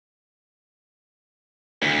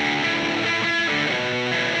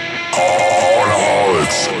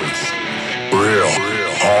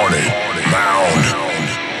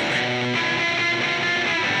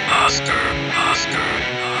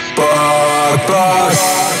block,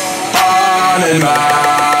 on and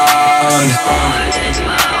mound.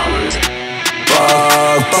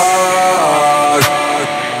 Buck.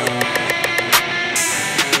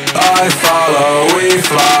 I follow, we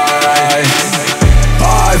fly.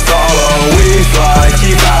 I follow, we fly.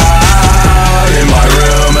 Keep out in my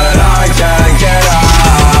room and I can't get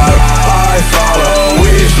out. I follow,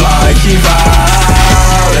 we fly. Keep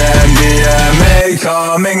out, MDMA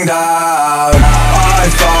coming down. I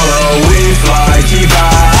follow, we fly. Keep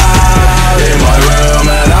out in my room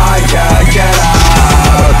and I can't get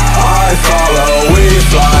out. I follow, we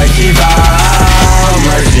fly. Keep out,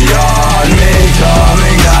 mercy on me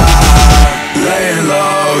coming down. Lay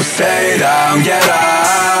low, stay down, get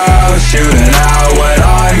out. Shooting out when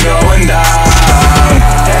I'm going down.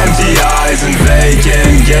 Empty eyes and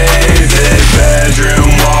vacant gazes.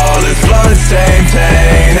 Bedroom wall is bloodstained,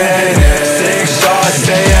 painted. 6 shots,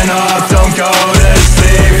 staying up, don't go to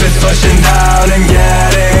sleep. It's pushing down and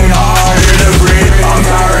getting harder to breathe. I'm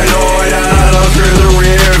paranoid and I look through the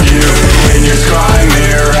rear view in your scrying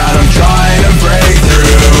mirror and I'm trying to break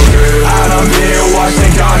through. And I'm being watched,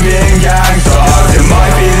 think I'm being gang stalked. It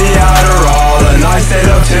might be the Adderall and I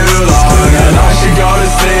stayed up too long. And I should go to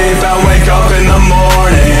sleep and wake up in the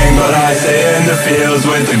morning, but I stay in the fields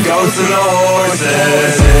with the goats and the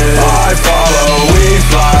horses. I follow, we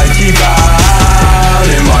fly, keep out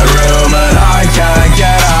in my room and I can't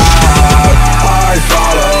get out. I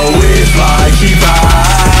follow, we fly, keep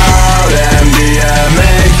out,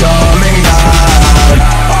 MDMA coming down.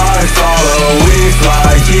 I follow, we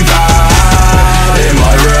fly, keep out in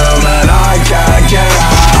my room and I can't get out.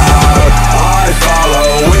 I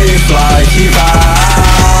follow, we fly, keep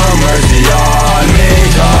out, mercy on me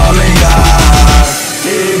coming down.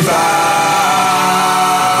 Keep out,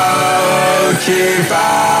 keep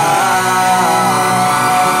out,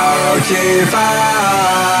 keep out,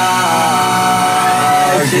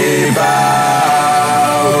 keep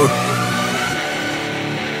out.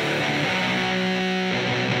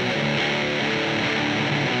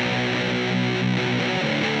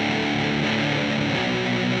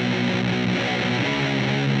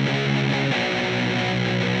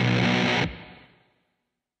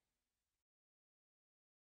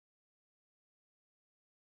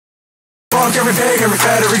 Fuck every pig, every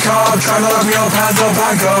fed, every cop. Trying to lock me up, hands up,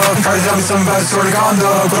 handcuffed. Try to tell me something about sort of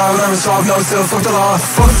conduct, but I will never stop, no, still fuck the law.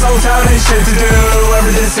 Fuck this whole town, ain't shit to do.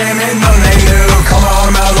 Everything the same, ain't nothing ain't new. Come on,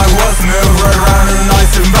 I'm out like what's the move. Right around in the night,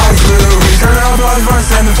 sitting back blue. Turning up lights, first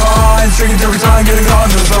and the pines. Drinking every time, getting gone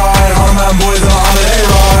to the side. All man boys on a holiday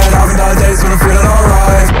ride. Having bad days when I'm feeling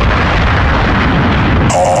alright.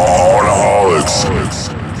 Alcoholics,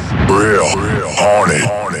 real, haunted,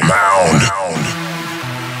 mound.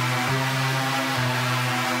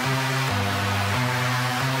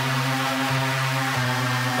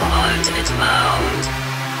 It's mound.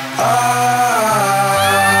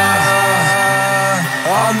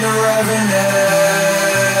 I'm the revenant.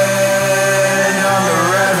 I'm the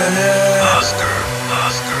revenant. Buster.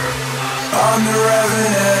 I'm the revenant.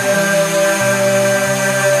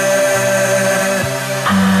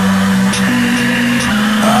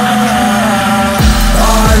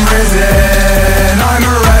 I'm risen. I'm a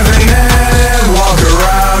revenant. Walk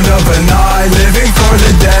around up at night, living for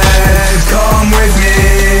the dead. Come with me.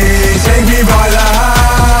 Take me by the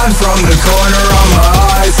hand. From the corner of my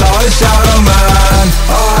eye saw a shadow man.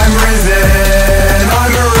 I'm risen,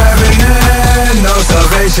 I'm a revenant. No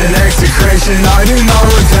salvation, execration, I do not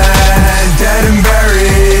repent. Dead and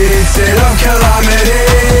buried, state of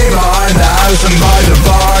calamity. Behind the house and by the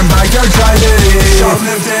barn, backyard tragedy.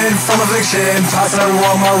 Shoplifting from affliction, passing out a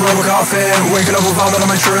Walmart rubber coffin. Waking up with vomit on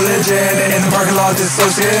my true religion. In the parking lot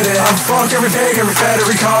dissociated. I'm fuck every pig, every fed,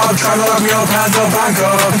 every cop. Trying to lock me up, hands up,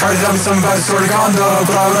 handcuffed. Try to tell me something about sort of conduct,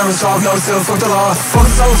 but I will never stop, no, still fuck the law. Fuck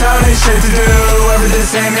this whole town, ain't shit to do. Everything the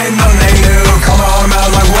same, ain't nothing ain't new. Come on, I'm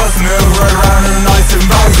out like what's the move. Right around in the night, sitting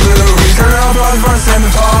back blue. Turning up lights, first and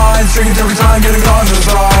the pines. Drinking every time, getting gone to the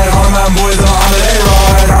side. All man boys on a holiday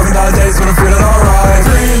ride. Having bad days when I'm feeling alright.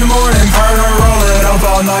 3 in the morning, paranoid rolling. Up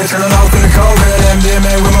all night, turning off in the COVID.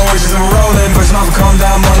 MDMA with my wishes and rolling. Pushing off a calm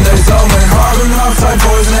down, Monday's omen. Carbon monoxide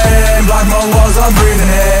poisoning. Black mold walls I'm breathing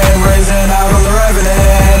in. Raising out on the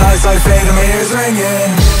revenant. Eyesight fading, my ears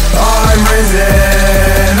ringing. I'm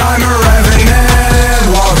risen, I'm a revenant.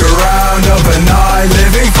 Walk around up at night,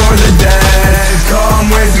 living for the dead.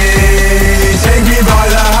 Come with me, take me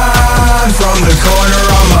by the hand. From the corner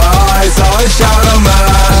of my eye saw a shadow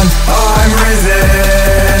man. I'm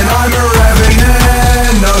risen, I'm a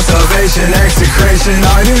revenant. No salvation, execration,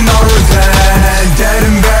 I do not repent.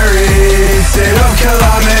 Dead and buried, state of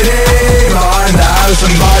calamity. Behind the house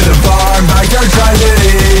and by the barn, backyard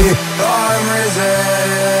tragedy. I'm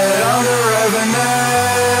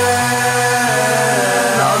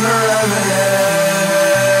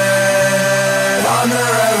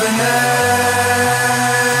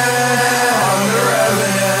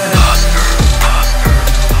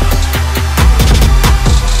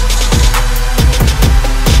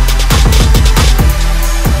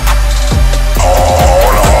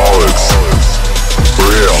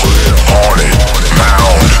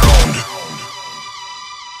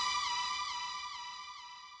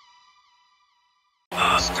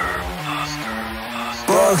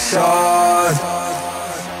Buckshot,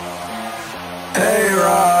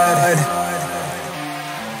 HAYRIDE,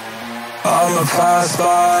 I'ma pass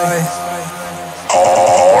by.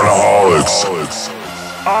 Alcoholics,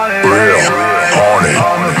 real, haunted,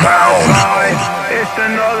 mound. It's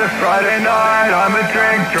another Friday night, I'm a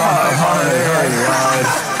drink drunk. HAYRIDE,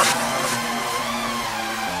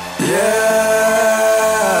 yeah.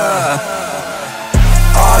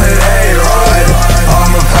 On an HAYRIDE,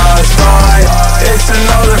 I'ma pass by. It's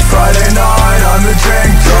another Friday night, I'm a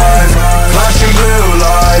drink drive. Flashing blue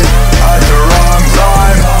light at the wrong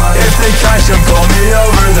time. If they catch and pull me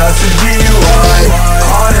over, that's a DUI.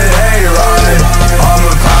 On an HAYRIDE,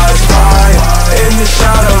 I'ma pass by. In the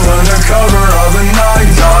shadows under cover of a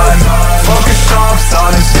nighttime. Fuck a stop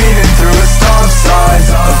sign, I'm speeding through a stop sign.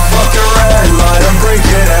 Fuck a red light, I'm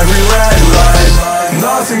breaking every red light.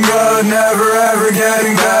 Nothing good, never ever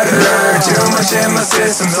getting better. Too much in my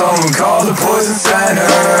system, someone call the poison center.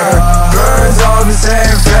 Birds of the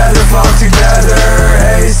same feather flock together.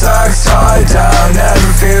 Haystacks tied down,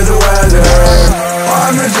 never fear the weather.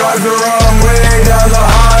 I'ma drive the wrong way down the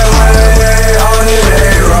highway. On an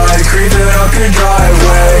HAYRIDE, creeping up your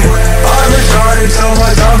driveway. I'm retarded till my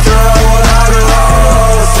doctor I will have it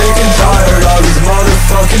all. Sick and tired of these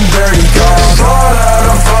motherfucking dirty calls. Thought out,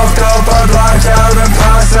 I'm fucked up, I blacked out and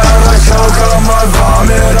passed out. I choke up my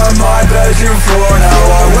vomit on my bedroom floor. Now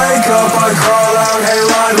I wake up, I crawl out.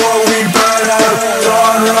 HAYRIDE, what we burn out.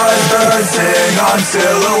 Sunrise, birds sing, I'm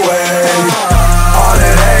still awake. On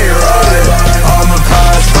an HAYRIDE, I'ma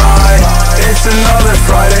pass by. It's another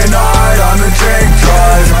Friday night, I'm a drink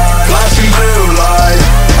drive. Flashing blue light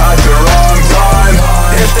at the wrong time.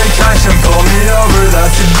 If they catch and pull me over,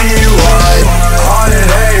 that's a DUI. On an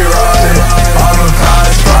HAYRIDE, I'ma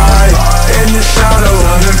pass by. In the shadows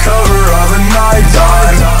under cover of a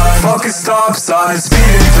nighttime. Fuck a stop sign, I'm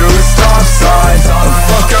speeding through a stop sign.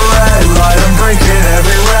 Fuck a red light, I'm breaking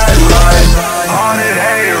every red light. On an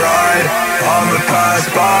HAYRIDE, I'ma pass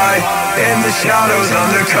by. In the shadows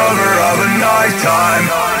under cover of a nighttime.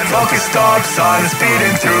 Fuck a stop sign, I'm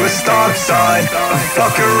speeding through a stop sign.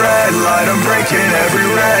 Fuck a red light, I'm breaking every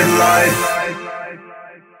red light.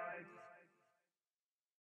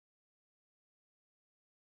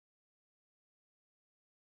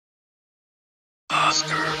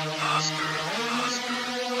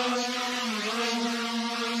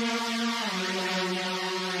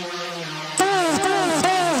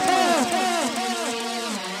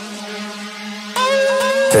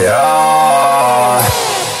 Yeah,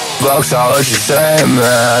 Buckshot, what you say,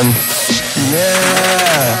 man?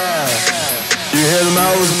 Yeah, you hear the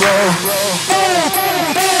mouths blow?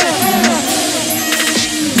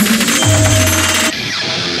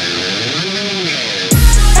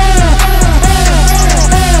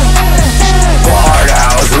 Barred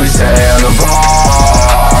house, we stay in the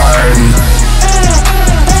barn.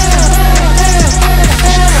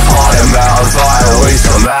 Haunted mouths, fly away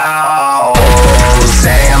somehow.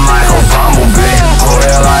 Singing like a bumblebee, put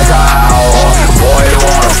it like a owl. Boy, you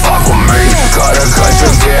wanna fuck with me, gotta cut your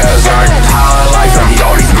gears right. Howling like them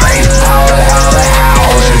Yodi's main,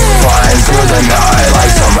 howling, flying through the night like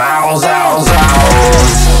some owls.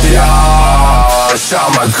 Yeah, shot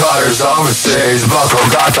my cutters overseas. Buckle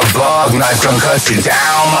got the bug knife, gun cuts you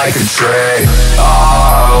down like a tree.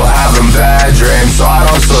 Oh, having bad dreams, so I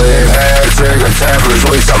don't sleep. Hair trigger tempers,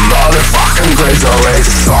 we some motherfucking grizzlies.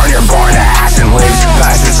 Scarring your barn to ash and leaves.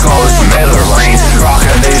 Bastard skulls, Miller lanes.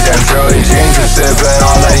 Rocking these M30 jeans and sipping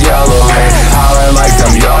on that yellow rain. Howling like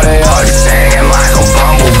them Yodi, singing like a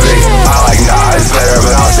bumblebee. I like knives better,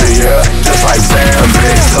 but I'll see you just like Bambi.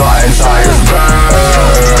 Flying tigers,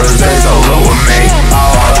 birds, they salute with me.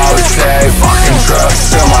 I'll always stay fucking true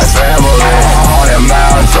to my family. On a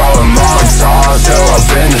mound, throwing mugs, all still up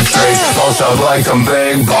in the trees. Post up like them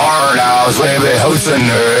big barn owls, we be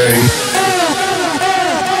hallucinating.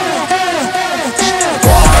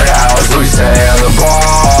 Barn owls, we stay in the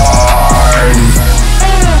barn.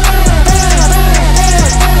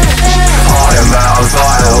 Haunted mouths,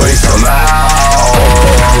 fly away somehow.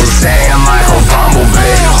 Singing like a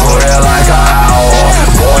bumblebee, put it like a owl.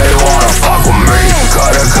 Boy, you wanna fuck with me,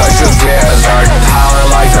 gotta cut your gears right. Howling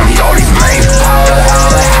like them Yodi's main,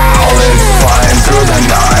 howling, flying through the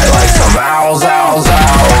night like some owls.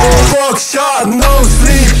 Buckshot, no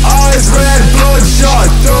sleep, eyes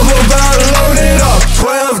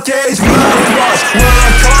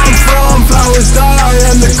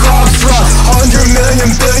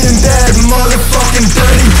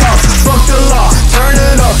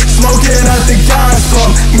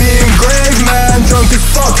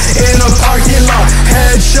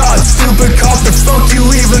cop, the fuck you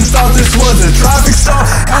even thought this was a traffic stop?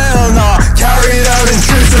 Hell nah, carried out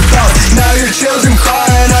intrusive thoughts. Now your children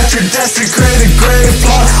crying at your desecrated grave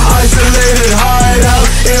plot. Isolated hideout,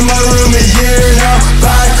 in my room a year now.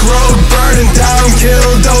 Back road burning down,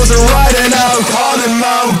 killdozer riding out. Haunted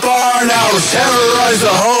mound bar now, terrorize the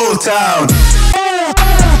whole town.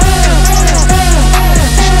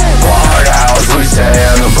 Barn house, we stay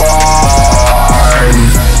in the barn.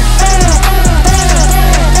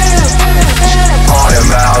 Haunted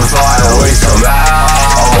mound, fly away somehow.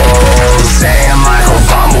 Singing like a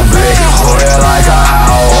bumblebee, hooded like a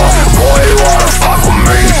owl. Boy, you wanna fuck with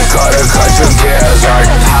me? Gotta cut your gears right.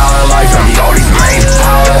 Howling like them Yodi's mane.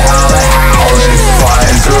 Howling, howling, howling.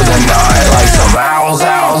 Flying through the night like some owls,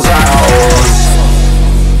 owls, owls.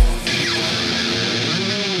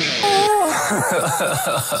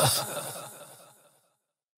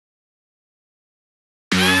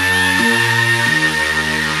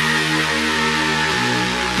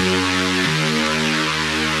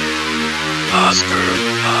 Oscar.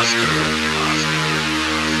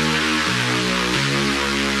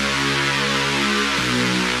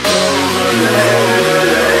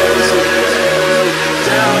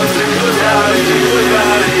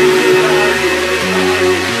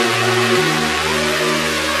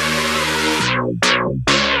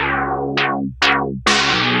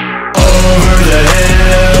 Over the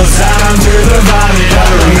hills, down through the valley. I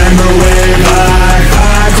remember way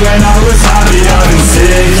back when I was happy. I've been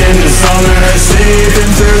sick in the summer,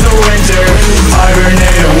 sleeping through the winter.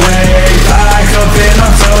 Hibernate awake, back up in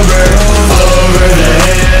October. Over the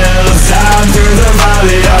hills, down through the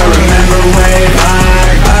valley. I remember way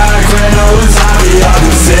back when I was happy. I've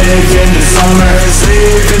been sick in the summer,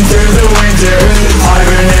 sleeping through the winter.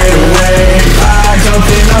 Hibernate awake, back up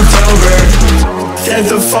in October. Get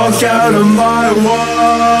the fuck out of my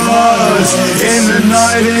walls. In the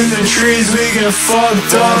night, in the trees, we get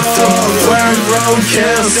fucked up. Wearing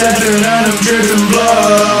roadkill, setting and I'm dripping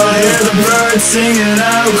blood. Hear the birds singing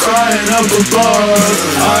out, crying up above.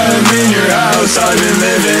 I am in your house, I've been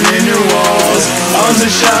living in your walls. I'm the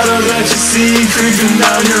shadow that you see creeping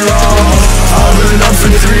down your hall. I've been up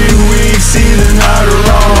for 3 weeks, eating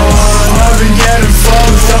Adderall. I've been getting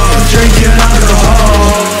fucked up, drinking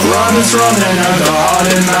alcohol. Running out the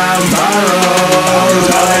haunted mound barrel.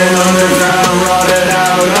 Lying underground, rotted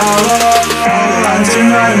out. And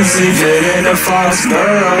tonight I'm sleeping in a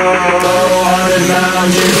Foxborough. Haunted mound,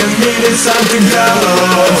 you can meet, it's time to go.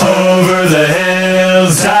 Over the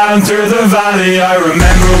hills, down through the valley. I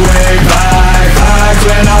remember way back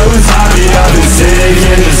when I was happy. I've been sick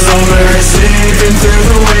in the summer, sleeping through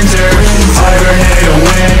the winter. Hibernate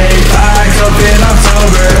awake, back up in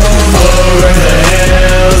October. Over the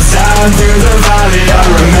hills, down through the valley. I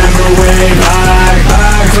remember way back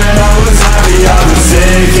when I was happy. I've been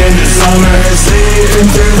sick in the summer, sleeping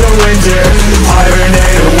through the winter.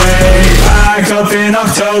 Hibernate awake, back up in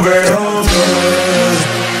October.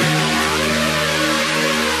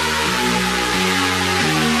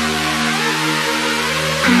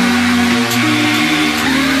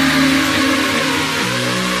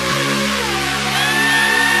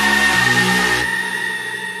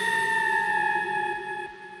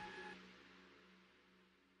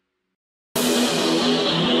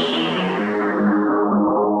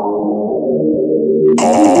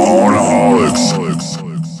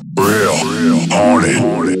 Real,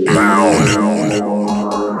 haunted, mound.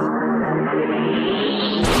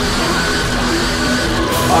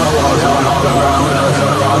 I walk on all the ground with a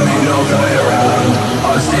cover on me, no play around.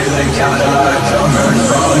 I'm stealing Cadillac, covered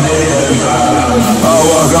from the inbound. I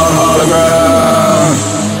walk on hollow ground.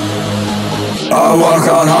 I walk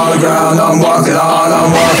on hollow ground, I'm walking on.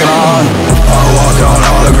 I walk on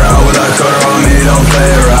hollow ground with a cover on me, don't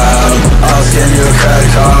play around. I'll skin your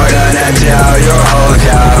credit card and empty out your whole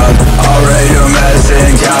account. I'll raid your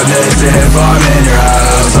medicine cabinets if I'm in your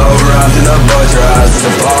house. Overwrapped in the butcher house, it's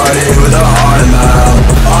a party with a haunted mound.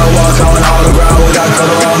 I walk on hollow ground with that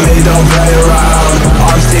color on me, don't play around.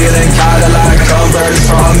 I'm stealing Cadillac converts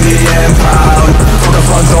from the impound. Fuck the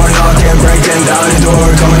front door knocking, breaking down your door,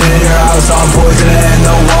 coming in your house. I'm poisoning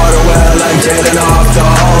the water well and killing off the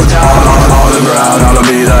whole town. On the ground, I'll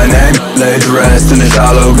be thy name, laid to rest in a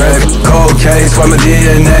shallow grave. Cold case, sweat my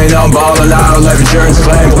DNA, now I'm balling out, life insurance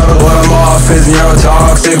claim. What I'm off is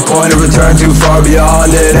neurotoxic, point of return too far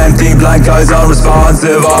beyond it. Empty, blank eyes,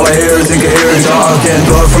 unresponsive, all I hear is incoherent talking.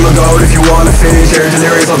 Blood from a goat if you want a feature,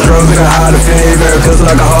 delirious off drugs like I had a fever. Feels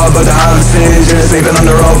like a hub, but about to have a seizure. Sleeping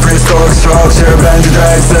under old prehistoric structure, Benji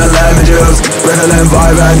dregs to lemon juice. Ritalin,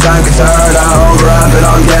 vibe and time concerned. I'm over-ramping,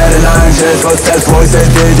 I'm getting anxious. Footsteps, voices,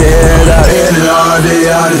 did you hear that? In and out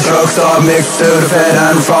the truck stop, mixed to the fit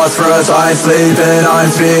and phosphorus. I'm sleeping, I'm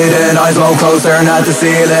speeding, eyes low, close, staring at the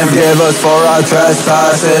ceiling. Forgive us for our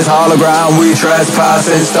trespasses. Hologram, we trespass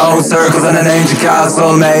in stone circles in an ancient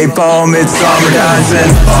castle. Maple, midsummer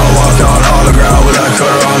dancing. I'll walk on hologram with that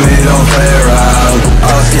cutter on me, don't play around.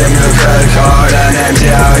 I'll skim your credit card and empty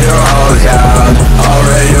out your whole account. I'll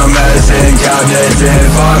raid your medicine cabinets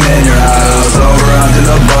if I'm in your house. Over to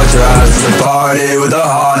the butcher house, it's a party with a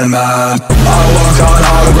haunted mound. I'll walk on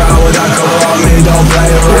hologram with that cutter on me, don't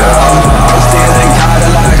play around. I'm stealing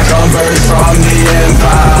Cadillac Converse from the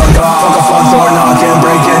impound. Fuck a front door knocking,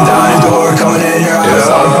 breaking down your door, coming in your house.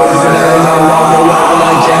 I'm poisoning the water well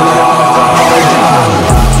like jamming off the hard down.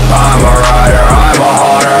 I'm a rider, I'm a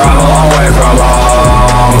hunter, I'm a long way from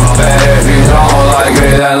home. And if you don't like me,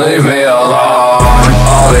 then leave me alone.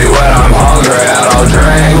 I'll eat when I'm hungry and I'll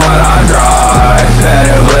drink when I'm dry. And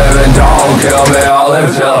if living don't kill me, I'll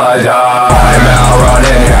live till I die. I'm out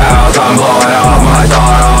running your house, I'm blowing off my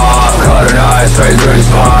thought off. Cut a knife straight through your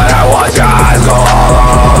spine, I watch your eyes go hollow.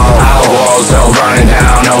 Our world's still burning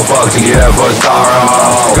down, no fuck to give for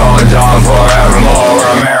sorrow. Going down forevermore,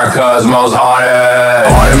 we're America's most haunted.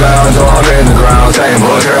 Haunted mountains till I'm in the ground, saying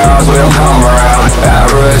butcher house, we don't come around.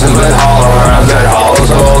 Apparitions with hollow rounds and hollow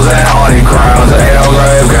souls and haunted crowns. Ain't no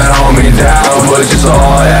grave can hold me down, put your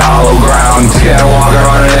soul in hollow ground. Can't walk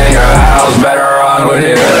around in your house, better run when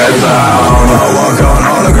you hear that sound. I'll walk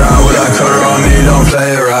on the ground with that cutter on me, don't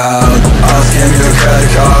play around. I'll skim your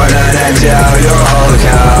credit card and empty out your whole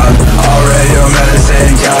account. I'll raid your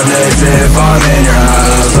medicine cabinets if I'm in your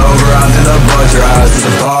house. Over to the butcher house, it's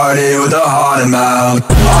a party with a haunted mound.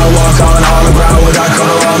 I'll walk on the ground with that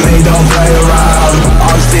cutter on me, don't play around.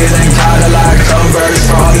 I'm stealing Cadillac Converse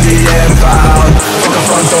from the impound. Fuck a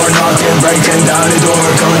front door knocking, breaking down your door,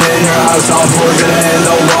 coming in your house. I'm poisoning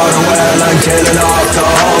the water well and killing off the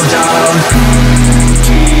whole town.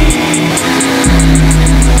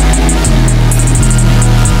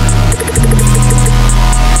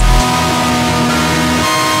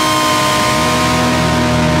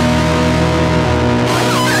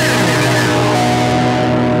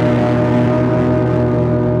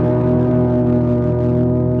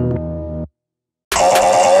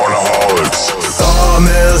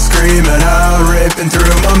 SAWMILL screaming out, ripping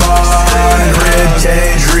through my mind. Rib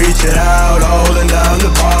cage reaching out, holding down the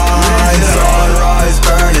pine. Sunrise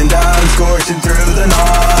burning down, scorching through the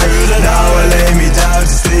night. Now I lay me down to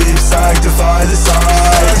sleep, sanctify the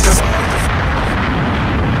sight.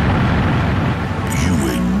 You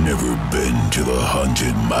ain't never been to the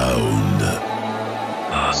haunted mound.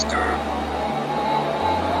 Oscar.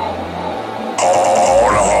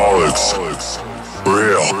 Alcoholics.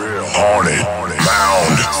 Real haunted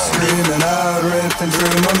mound. Screaming out, ripping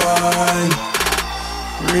through my mind.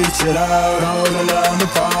 Reaching out, holding down the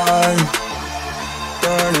pine.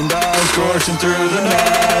 Burning down, scorching through the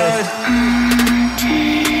night.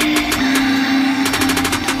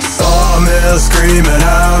 SAWMILL screaming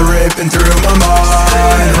out, ripping through my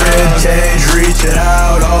mind. Rib cage reaching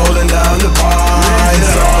out, holding down the pine.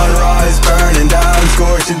 Sunrise burning down,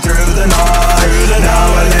 scorching through the night.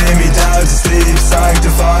 Now I lay me down to sleep,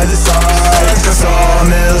 sanctify the sight.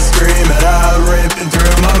 SAWMILL screaming out, ripping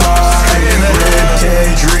through my mind. Rib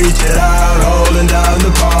cage reaching out, holding down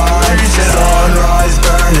the pine. Sunrise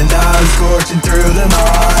burning down, scorching through the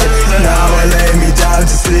night. Now I lay me down to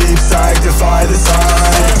sleep, sanctify the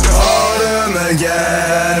sight. Autumn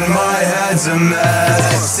again, my head's a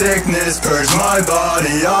mess. Sickness purged my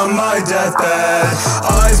body on my deathbed.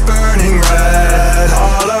 Eyes burning red,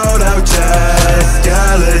 hollowed out chest.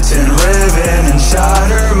 Skeleton riven and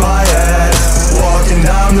shatter my head. Walking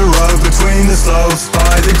down the road between the slopes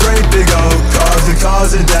by the great big oak. Carved the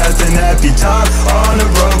cause of death, an epitaph on a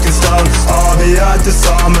broken stone. I'll be at the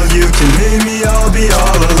SAWMILL, you can meet me, I'll be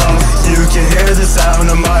all alone. You can hear the sound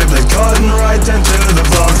of my blade cutting right down to the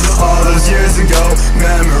bone. All those years ago,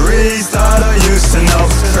 memories that I used to know.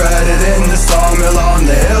 Threaded in the SAWMILL on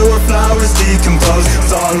the hill where flowers decompose.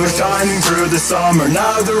 Sun was shining through the summer,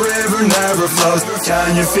 now the river never flows.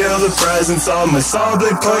 Can you feel the presence of my saw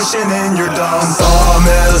blade pushing in your dome?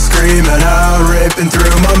 SAWMILL screaming out, ripping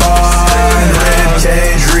through my mind. Rib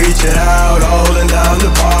cage reaching out, holding down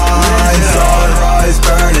the pine. Sunrise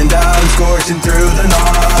burning down, scorching through the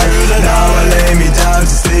night. Now I lay me down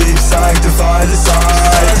to sleep, sanctify the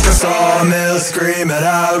sight. SAWMILL screaming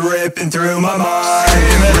out, ripping through my mind.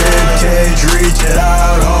 Rib cage reaching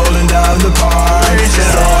out, holding down the pine.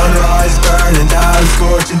 Sunrise burning down,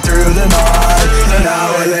 scorching through the night.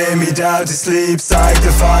 Now I lay me down to sleep.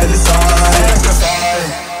 Sanctify the sight.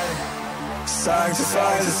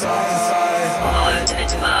 Sanctify the sight.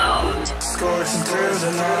 Haunted mound. Scorching through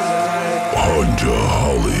the night.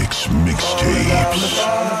 Hunterholics mixtapes.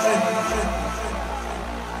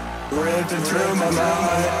 Ripping through my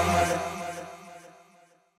mind.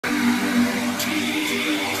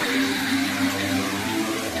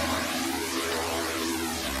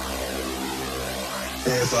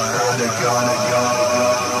 If I had a gun,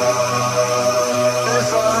 if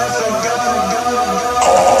I had a gun,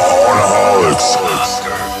 Hunterholics.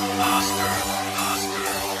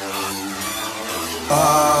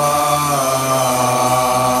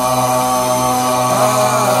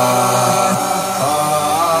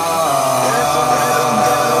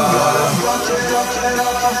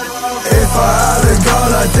 If I had a gun,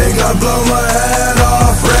 I think I'd blow my head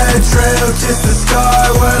off. Red trail, kiss the sky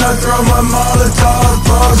when I throw my Molotov.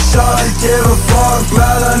 Buckshot, give a fuck,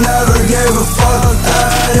 man, I never gave a fuck.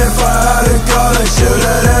 And if I had a gun, I'd shoot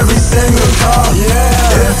at every single cop.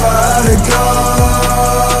 Yeah. If I had a gun,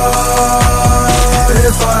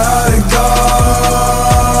 if I had a gun,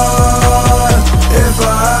 if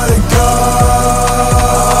I had a gun,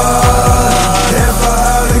 if I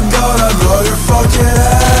had a gun, I'd blow your fucking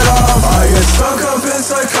head off. I get stuck up in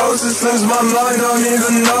psychosis, lose my mind, don't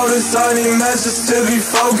even notice. I need messages to be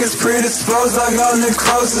focused, predisposed, I got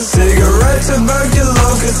necrosis. Cigarette,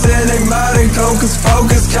 tuberculosis, enigmatic, hocus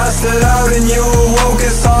pocus. Cast it out and you awoke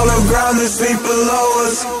us. Hollow ground that sleep below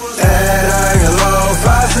us. Head hanging low,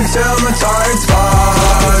 fast until my tired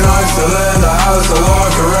spine. I'm still in the house, I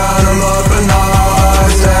walk around, I'm up at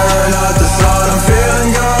night. Staring at the sun, I'm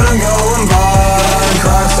feeling good, I'm going blind.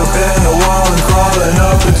 Cracks up in the wall and crawling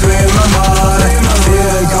up between my mind.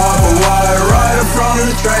 Feeling copper wire right up from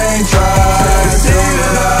the train tracks.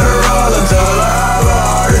 Needed Adderall until I have a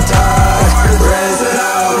heart attack. Raise it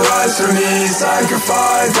out, rise for me,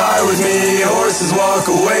 sacrifice, die with me. Horses walk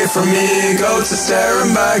away from me, goats are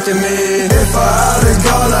staring back at me. If I had a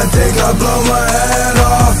gun, I think I'd blow my head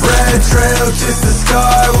off. Red trail, kiss the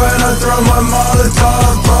sky when I throw my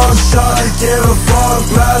Molotov. Buckshot, give a fuck,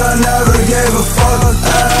 man, I never gave a fuck.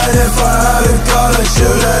 And if I had a gun, I'd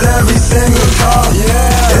shoot at every single cop. Yeah.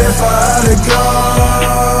 If I had a gun,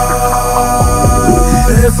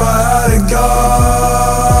 if I had a gun,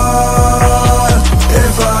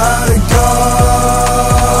 if I had a gun,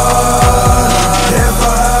 if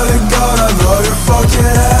I had a gun, I'd blow your fucking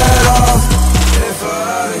head off. If I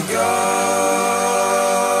had a gun,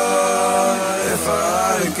 if I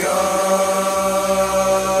had a gun,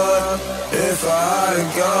 if I had a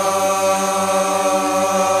gun,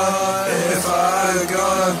 if I had a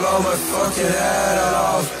gun, I'd blow my fucking head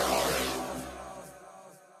off.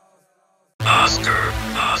 Oscar.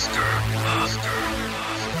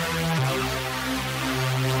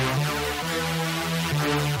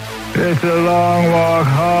 It's a long walk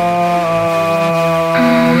home.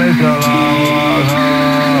 It's a long walk home.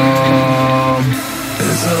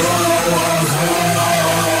 It's a long walk home.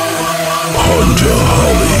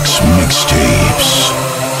 Hunterholics mixtapes.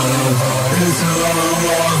 It's a long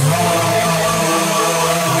walk home.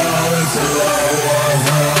 It's a long walk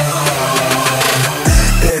home.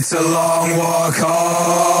 It's a long walk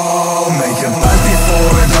home. Make it last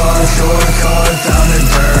before dark. Shortcut down the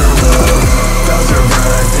dirt road. Felt her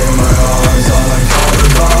breath in my arms, all I called her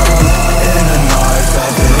bomb. In the night,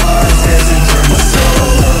 felt the light hissing through my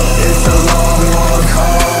soul. It's a long walk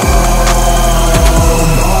home.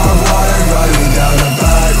 Barbed wire guide me down the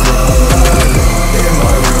back road. In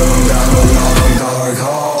my room, down a long dark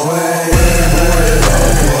hallway. Boarded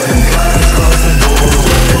up, wooden planks across the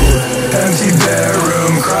doorway. Empty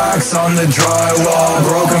bedroom, cracks on the drywall.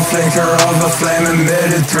 Broken flicker of a flame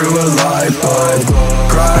emitted through a light bulb.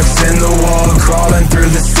 Cracks in the wall, crawling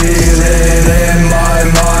through the ceiling. In my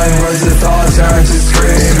mind, words of thought turn to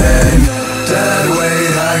screaming. Dead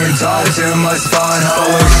weight hanging tied to my spine.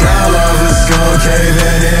 Hollow shell of a skull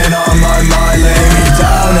caving in on my mind. Lay me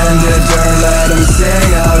down in the dirt, let them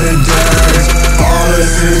sing out of dirt. All the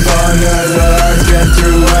sleep under the earth, get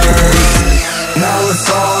through words. Now it's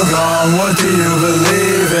all gone, what do you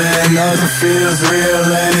believe in? Nothing feels real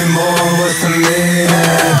anymore, what's the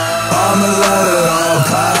meaning? I'ma let it all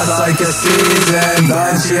pass like a season.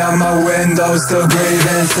 Banshee out my window, still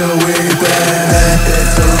grieving, still weeping.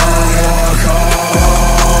 It's a long walk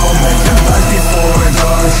home. Make it last before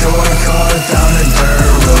dark. Shortcut down the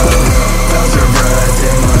dirt road. Felt her breath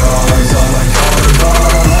in my arms, all I called her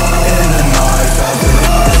bomb. In the night, felt the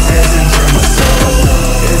light hissing through my soul.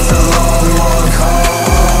 It's a long walk home.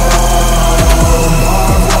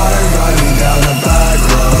 Barbed wire guide me down the back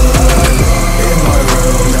road. In my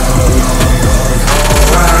room, down a long dark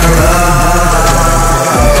hallway.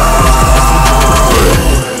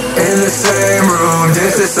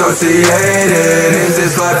 dissociated. Is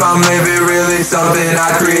this life I'm living really something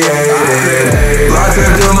I created? Lots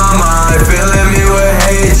through my mind, filling me with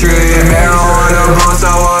hatred. Marijuana bone,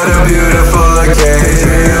 so what a beautiful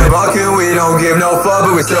occasion. Fucking we don't give no fuck,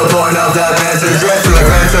 but we still pouring up that message. Dressed with a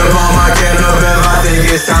glance up on my cannabis, I think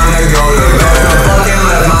it's time to go to bed. I fucking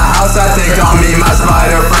left my house, I think I'll meet my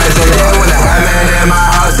spider friends again. When the Batman in my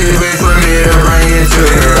house, he waits for me to bring it to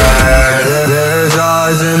the red. There's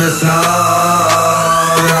eyes in the snow,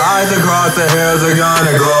 the eyes across the hills are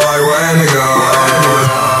gonna glow like when to go.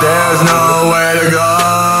 There's nowhere to go,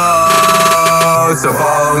 so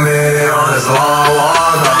follow me on this long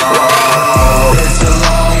walk home. It's a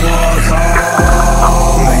long walk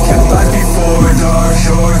home, make it back before dark,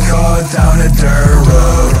 shortcut down a dirt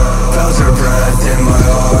road. Felt her breath in my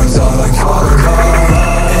arms on the collarbone.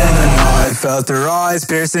 In the night, felt her eyes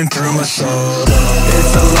piercing through my soul.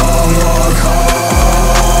 It's a long walk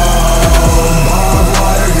home, barbed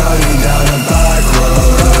wire guiding down a back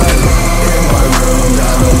road. In my room,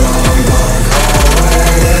 down a long dark hallway.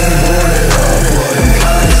 Boarded up, wooden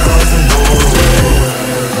planks across the doorway.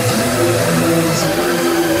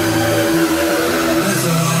 It's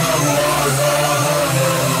a long walk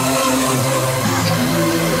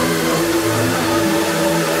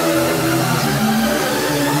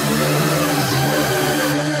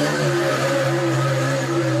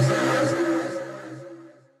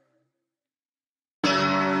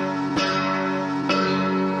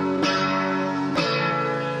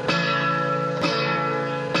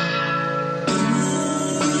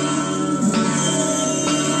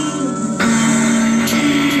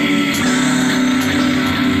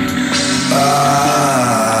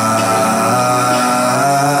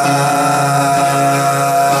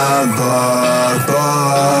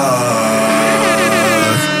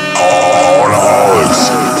Alcoholics,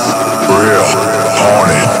 real,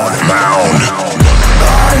 haunted, mound.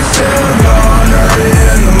 I'm still gone early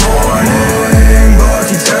in the morning. Buck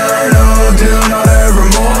eternal, do not ever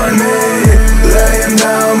mourn me. Lay him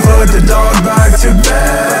down, put the dog back to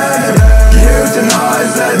bed.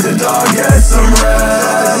 Euthanize, let the dog get some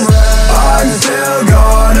rest. I'm still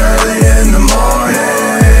gone early in the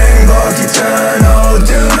morning. Buck eternal,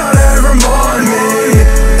 do not ever mourn me.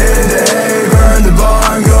 Hit the hay, burn the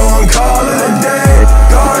barn, go and call it a day.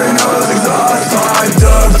 Garden hose, exhaust pipe,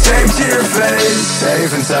 duct tape to your face.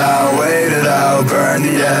 Safe and sound, wait it out, burn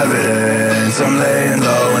the evidence. I'm laying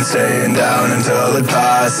low and staying down until it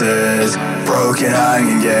passes. Broken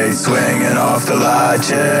hanging gate, swinging off the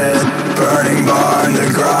latches. Burning barn, the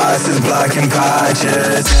grass is black in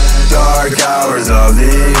patches. Dark hours of the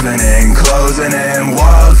evening, closing in.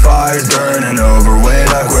 Wildfires burning over way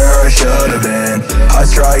back where I should have been. I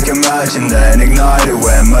strike a match and then ignite it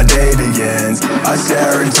when my day begins. I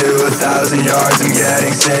stare into 1,000 yards, I'm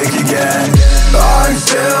getting sick again. I'm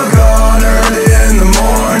still gone early in the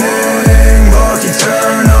morning. Buck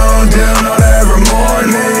eternal, do not ever mourn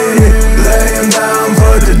me. Lay him down,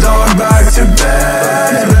 put the dog back to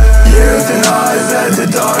bed. Euthanize, let the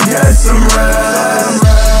dog get some rest.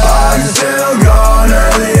 I'm still gone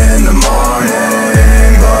early in the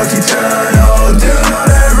morning. Buck eternal, do not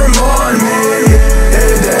ever mourn me.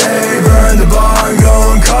 Hit the hay, burn the barn,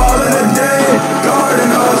 go and call it a day. Garden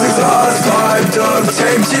hose, exhaust pipe, duct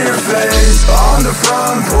tape to your face. On the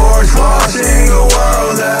front porch, watching the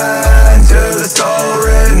world end. To the soul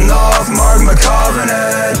written off, mark my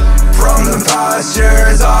covenant. From the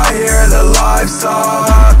pastures, I hear the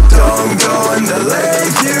livestock. Don't go in the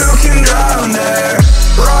lake, you can drown there.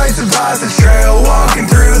 Rites of passage trail, walking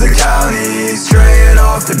through the county. Straying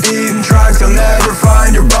off the beaten tracks, you'll never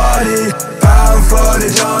find your body. Found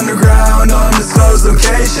footage underground, undisclosed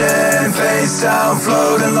location. Face down,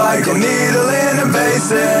 floating like a needle in a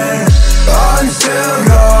basin. I'm still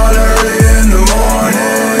gone early in the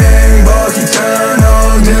morning. Buck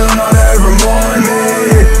eternal, do not ever mourn me.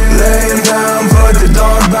 Lay him down, put the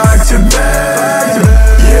dog back to bed.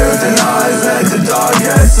 Euthanize, let the dog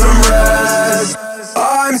get some rest.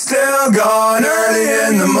 I'm still gone early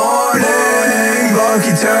in the morning. Buck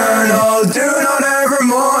eternal, do not ever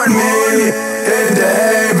mourn me. Hit the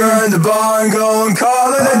hay, burn the barn, go and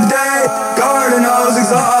call it a day. Garden hose,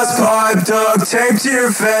 exhaust pipe, duct tape to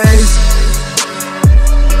your face.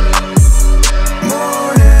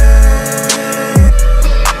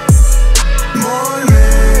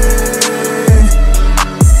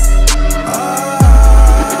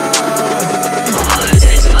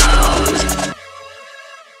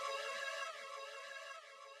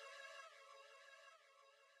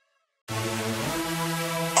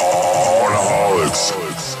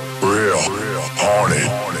 Alcoholics, real, haunted,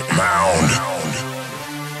 mound.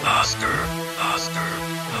 Oscar, Oscar,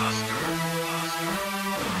 Oscar,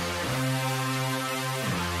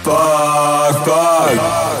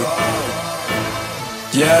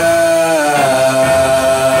 Yeah,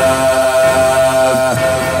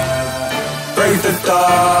 break the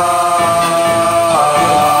dawn.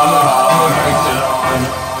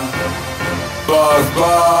 Buck,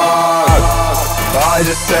 I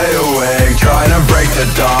just stay awake, trying to break the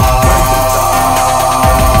dawn.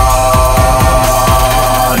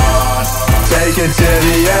 Take it to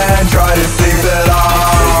the end, try to sleep it off.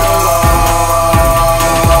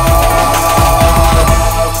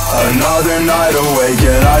 Another night awake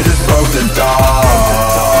and I just broke the dawn.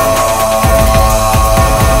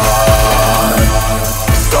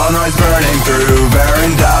 Sunrise burning through,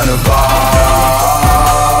 bearing down upon.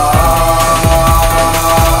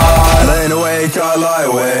 Laying awake, I lie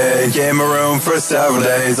awake in my room for several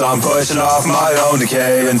days. I'm pushing off my own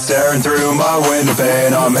decay and staring through my window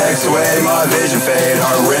pane. I'm hex away, my vision fade,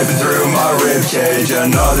 heart ripping through my rib cage.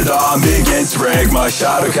 Another dawn begins to break, my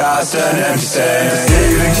shadow cast an empty stain.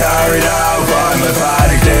 Deceived and carried out by my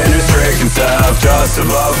panicked inner stricken self. Just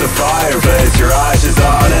above the fireplace, your ashes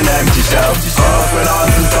on an empty shelf. Puffing on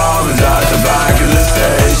some solvents at the back of the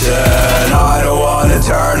station. I don't wanna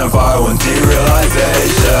turn if I want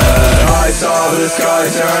derealization. I saw the sky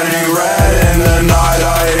turning red in the night.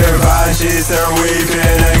 I hear banshees, they're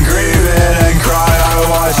weeping and grieving and cry. I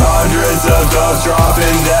watch hundreds of doves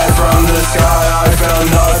dropping dead from the sky. I felt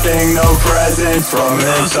nothing, no presence from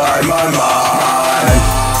inside my mind.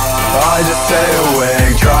 I just stay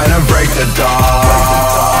awake, trying to break the dawn.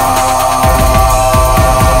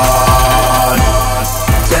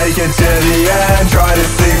 Take it to the end, try to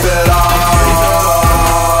sleep it off.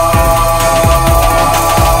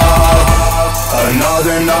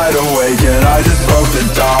 Another night awake and I just broke the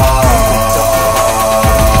dawn.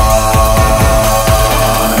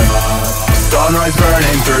 Sunrise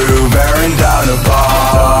burning through, bearing down upon.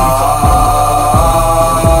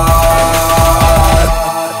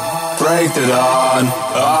 Break the dawn,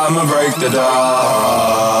 I'ma break the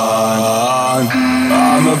dawn.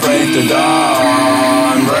 I'ma break the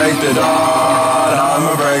dawn, break the dawn,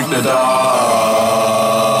 I'ma break the dawn.